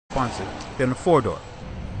responsive than a four-door.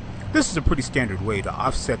 This is a pretty standard way to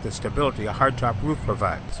offset the stability a hardtop roof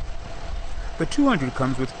provides. The 200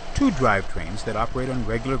 comes with two drivetrains that operate on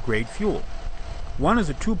regular grade fuel. One is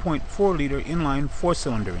a 2.4-liter inline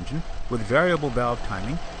four-cylinder engine with variable valve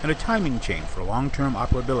timing and a timing chain for long-term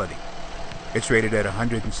operability. It's rated at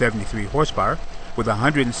 173 horsepower with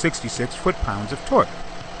 166 foot-pounds of torque.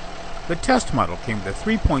 The test model came with a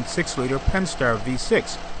 3.6-liter Pentastar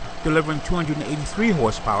V6, delivering 283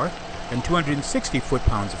 horsepower and 260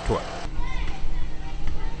 foot-pounds of torque.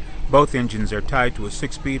 Both engines are tied to a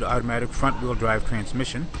 6-speed automatic front-wheel drive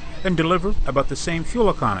transmission and deliver about the same fuel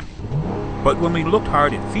economy. But when we looked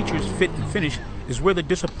hard at features, fit, and finish is where the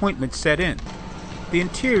disappointment set in. The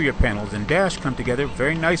interior panels and dash come together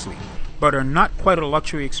very nicely, but are not quite a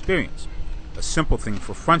luxury experience. A simple thing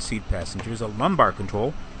for front seat passengers, a lumbar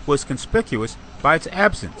control, was conspicuous by its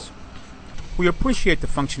absence. We appreciate the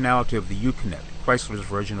functionality of the Uconnect, Chrysler's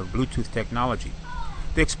version of Bluetooth technology.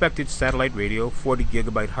 The expected satellite radio, 40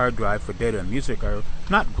 gigabyte hard drive for data and music are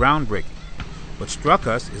not groundbreaking. What struck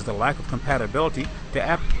us is the lack of compatibility to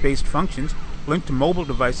app-based functions linked to mobile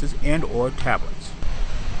devices and/or tablets.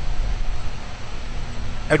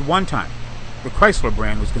 At one time, the Chrysler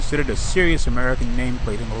brand was considered a serious American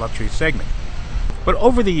nameplate in the luxury segment. But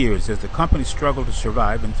over the years, as the company struggled to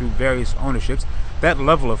survive and through various ownerships, that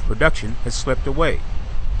level of production has slipped away.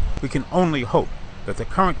 We can only hope that the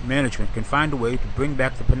current management can find a way to bring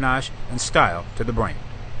back the panache and style to the brand.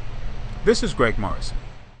 This is Greg Morrison.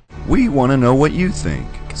 We want to know what you think,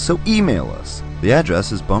 so email us. The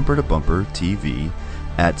address is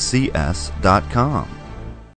bumpertobumpertv@cs.com.